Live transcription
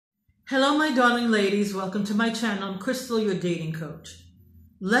Hello, my darling ladies. Welcome to my channel. I'm Crystal, your dating coach.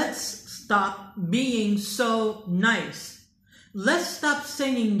 Let's stop being so nice. Let's stop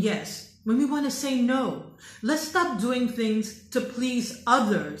saying yes when we want to say no. Let's stop doing things to please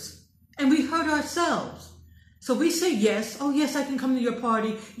others and we hurt ourselves. So we say yes. Oh, yes, I can come to your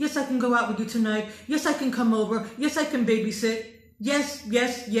party. Yes, I can go out with you tonight. Yes, I can come over. Yes, I can babysit. Yes,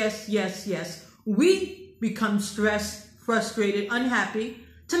 yes, yes, yes, yes. We become stressed, frustrated, unhappy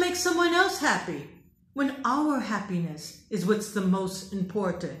to make someone else happy when our happiness is what's the most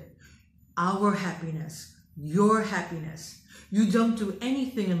important. Our happiness, your happiness. You don't do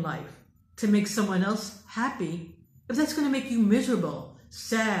anything in life to make someone else happy if that's going to make you miserable,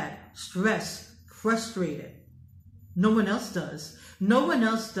 sad, stressed, frustrated. No one else does. No one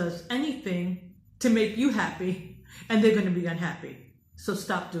else does anything to make you happy, and they're going to be unhappy. So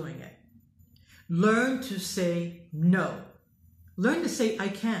stop doing it. Learn to say no. Learn to say, I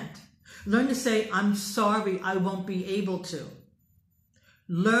can't. Learn to say, I'm sorry, I won't be able to.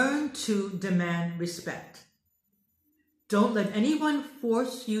 Learn to demand respect. Don't let anyone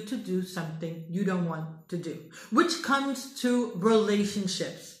force you to do something you don't want to do, which comes to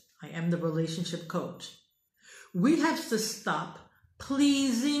relationships. I am the relationship coach. We have to stop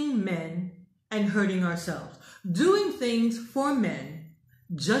pleasing men and hurting ourselves. Doing things for men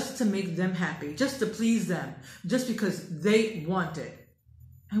just to make them happy, just to please them, just because they want it.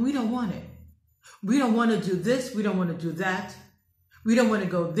 And we don't want it. We don't want to do this. We don't want to do that. We don't want to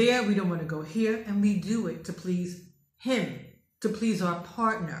go there. We don't want to go here. And we do it to please him, to please our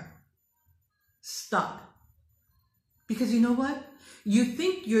partner. Stop. Because you know what? You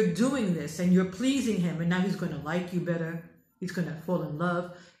think you're doing this and you're pleasing him and now he's going to like you better. He's going to fall in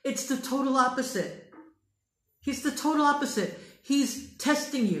love. It's the total opposite. He's the total opposite. He's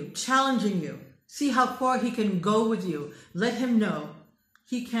testing you, challenging you. See how far he can go with you. Let him know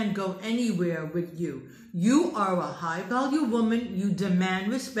he can't go anywhere with you. You are a high-value woman. You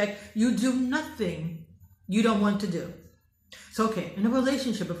demand respect. You do nothing you don't want to do. So, okay, in a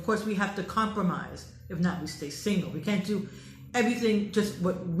relationship, of course, we have to compromise. If not, we stay single. We can't do everything just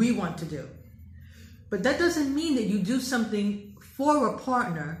what we want to do. But that doesn't mean that you do something for a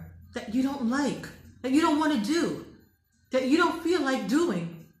partner that you don't like, that you don't want to do, that you don't feel like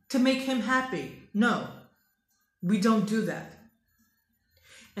doing to make him happy. No, we don't do that.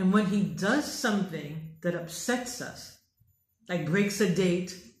 And when he does something that upsets us, like breaks a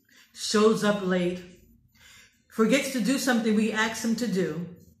date, shows up late, forgets to do something we ask him to do,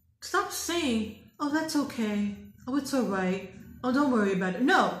 stop saying, oh, that's okay. Oh, it's all right. Oh, don't worry about it.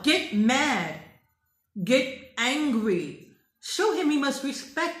 No, get mad. Get angry. Show him he must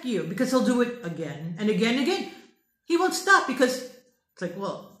respect you because he'll do it again and again and again. He won't stop because it's like,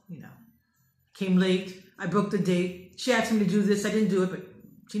 well, you know, came late. I broke the date. She asked me to do this. I didn't do it, but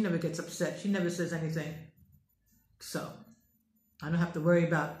she never gets upset. She never says anything. So I don't have to worry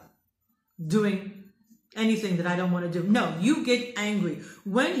about doing anything that I don't want to do. No, you get angry.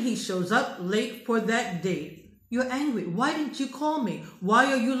 When he shows up late for that date, you're angry. Why didn't you call me? Why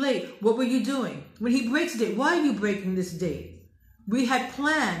are you late? What were you doing? When he breaks the date, why are you breaking this date? We had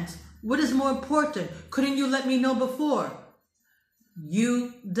plans. What is more important? Couldn't you let me know before?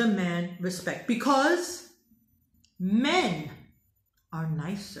 You demand respect because men are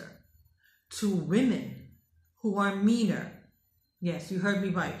nicer to women who are meaner. Yes, you heard me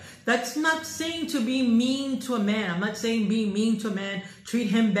right. That's not saying to be mean to a man. I'm not saying be mean to a man, treat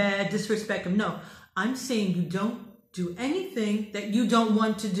him bad, disrespect him. No, I'm saying you don't do anything that you don't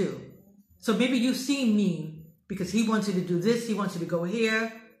want to do. So maybe you seem mean because he wants you to do this, he wants you to go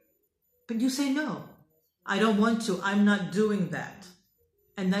here. But you say, no, I don't want to. I'm not doing that.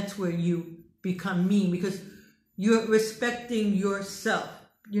 And that's where you become mean because you're respecting yourself.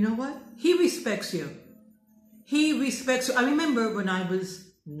 You know what? He respects you. He respects you. I remember when I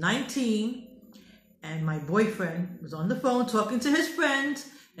was 19 and my boyfriend was on the phone talking to his friends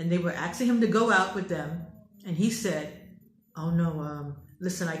and they were asking him to go out with them. And he said, oh no,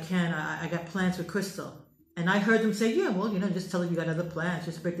 listen, I can't. I got plans with Crystal. And I heard them say, yeah, well, you know, just tell her you got other plans.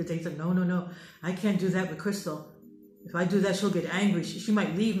 Just break the date. Like, no, I can't do that with Crystal. If I do that, she'll get angry. She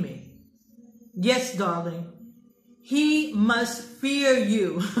might leave me. Yes, darling. He must fear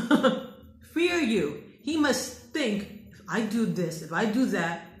you. Fear you. He must think, if I do this, if I do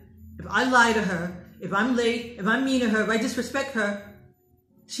that, if I lie to her, if I'm late, if I'm mean to her, if I disrespect her,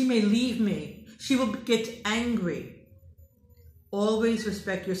 she may leave me. She will get angry. Always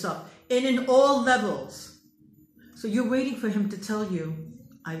respect yourself. And in all levels. So you're waiting for him to tell you,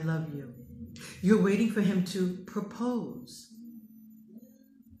 I love you. You're waiting for him to propose.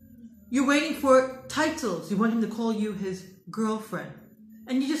 You're waiting for titles. You want him to call you his girlfriend.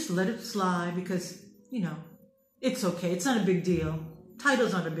 And you just let it slide because, it's okay. It's not a big deal.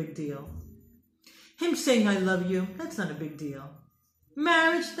 Title's not a big deal. Him saying I love you, that's not a big deal.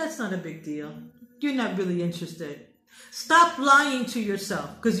 Marriage, that's not a big deal. You're not really interested. Stop lying to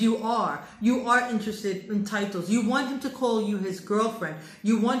yourself, because you are. You are interested in titles. You want him to call you his girlfriend.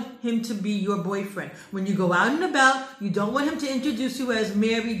 You want him to be your boyfriend. When you go out and about, you don't want him to introduce you as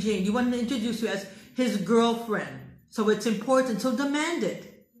Mary Jane. You want him to introduce you as his girlfriend. So it's important. So demand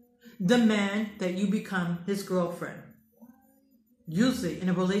it. Demand that you become his girlfriend. Usually in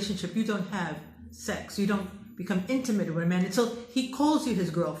a relationship, you don't have sex. You don't become intimate with a man until he calls you his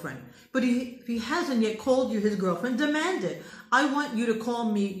girlfriend. But if he hasn't yet called you his girlfriend, demand it. I want you to call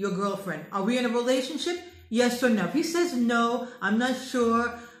me your girlfriend. Are we in a relationship? Yes or no? If he says no, I'm not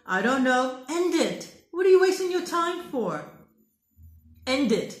sure, I don't know, end it. What are you wasting your time for?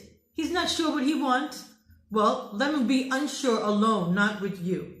 End it. He's not sure what he wants. Well, let him be unsure alone, not with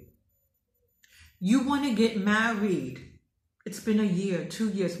you. You want to get married. It's been a year, 2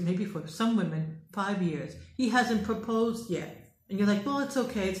 years, maybe for some women, 5 years. He hasn't proposed yet. And you're like, well, it's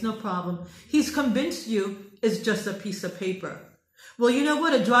okay. It's no problem. He's convinced you it's just a piece of paper. Well, you know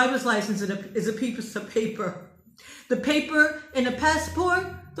what? A driver's license is a piece of paper. The paper and a passport,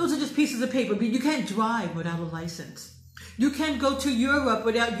 those are just pieces of paper. But you can't drive without a license. You can't go to Europe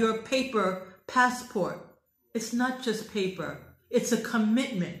without your paper passport. It's not just paper. It's a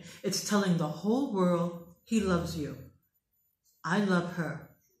commitment. It's telling the whole world he loves you. I love her.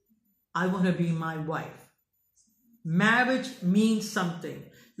 I want to be my wife. Marriage means something.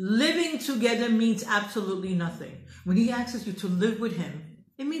 Living together means absolutely nothing. When he asks you to live with him,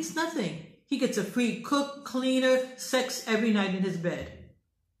 it means nothing. He gets a free cook, cleaner, sex every night in his bed.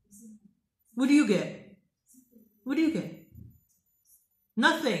 What do you get? What do you get?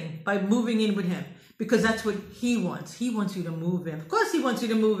 Nothing by moving in with him, because that's what he wants. He wants you to move in. Of course he wants you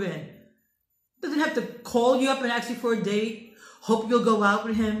to move in. Doesn't have to call you up and ask you for a date. Hope you'll go out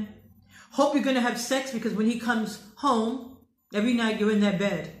with him. Hope you're going to have sex, because when he comes home, every night you're in that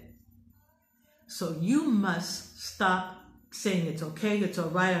bed. So you must stop saying it's okay, it's all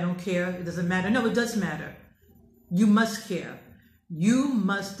right, I don't care, it doesn't matter. No, it does matter. You must care. You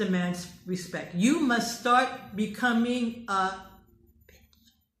must demand respect. You must start becoming a bitch.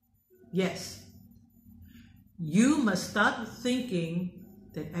 Yes. You must stop thinking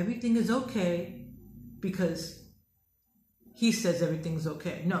that everything is okay because he says everything's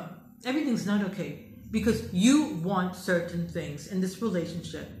okay. No. Everything's not okay, because you want certain things in this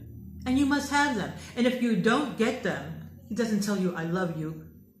relationship and you must have them. And if you don't get them, he doesn't tell you I love you,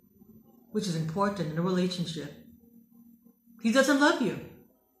 which is important in a relationship. He doesn't love you.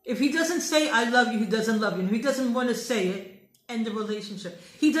 If he doesn't say I love you, he doesn't love you. And if he doesn't want to say it, end the relationship.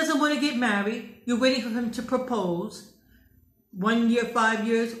 He doesn't want to get married. You're waiting for him to propose. 1 year, 5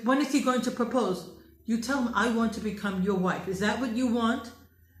 years. When is he going to propose? You tell him I want to become your wife. Is that what you want?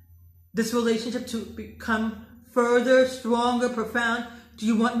 This relationship to become further, stronger, profound? Do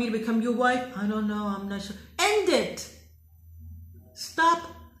you want me to become your wife? I don't know. I'm not sure. End it. Stop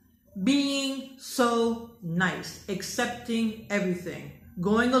being so nice, accepting everything,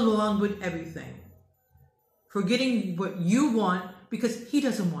 going along with everything, forgetting what you want because he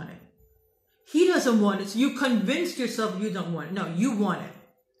doesn't want it. He doesn't want it, so you convinced yourself you don't want it. No, you want it.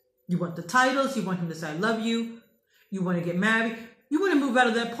 You want the titles. You want him to say I love you. You want to get married. You want to move out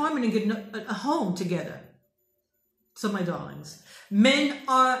of that apartment and get a home together. So, my darlings, men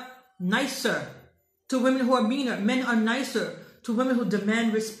are nicer to women who are meaner. Men are nicer to women who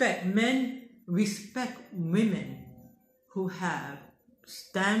demand respect. Men respect women who have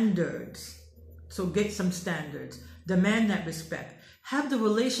standards. So get some standards. Demand that respect. Have the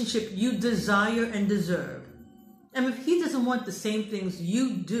relationship you desire and deserve. And if he doesn't want the same things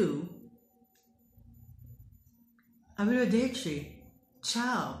you do, arrivederci.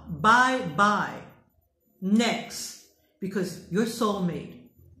 Ciao. Bye-bye. Next. Because your soulmate,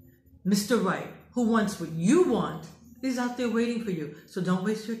 Mr. Right, who wants what you want, is out there waiting for you. So don't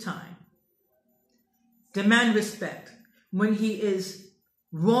waste your time. Demand respect. When he is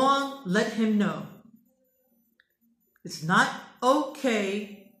wrong, let him know. It's not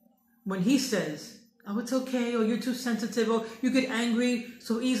okay when he says, oh, it's okay, or you're too sensitive, or you get angry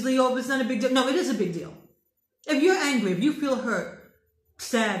so easily, oh, it's not a big deal. No, it is a big deal. If you're angry, if you feel hurt,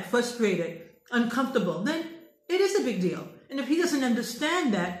 sad, frustrated, uncomfortable, then it is a big deal. And if he doesn't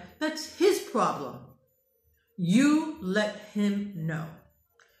understand that, that's his problem. You let him know.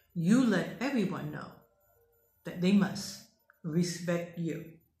 You let everyone know that they must respect you.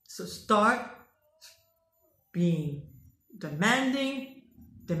 So start being demanding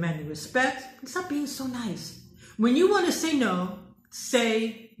respect, and stop being so nice. When you want to say no,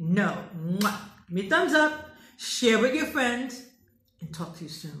 say no. Mwah. Give me a thumbs up, share with your friends, and talk to you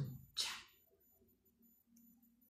soon.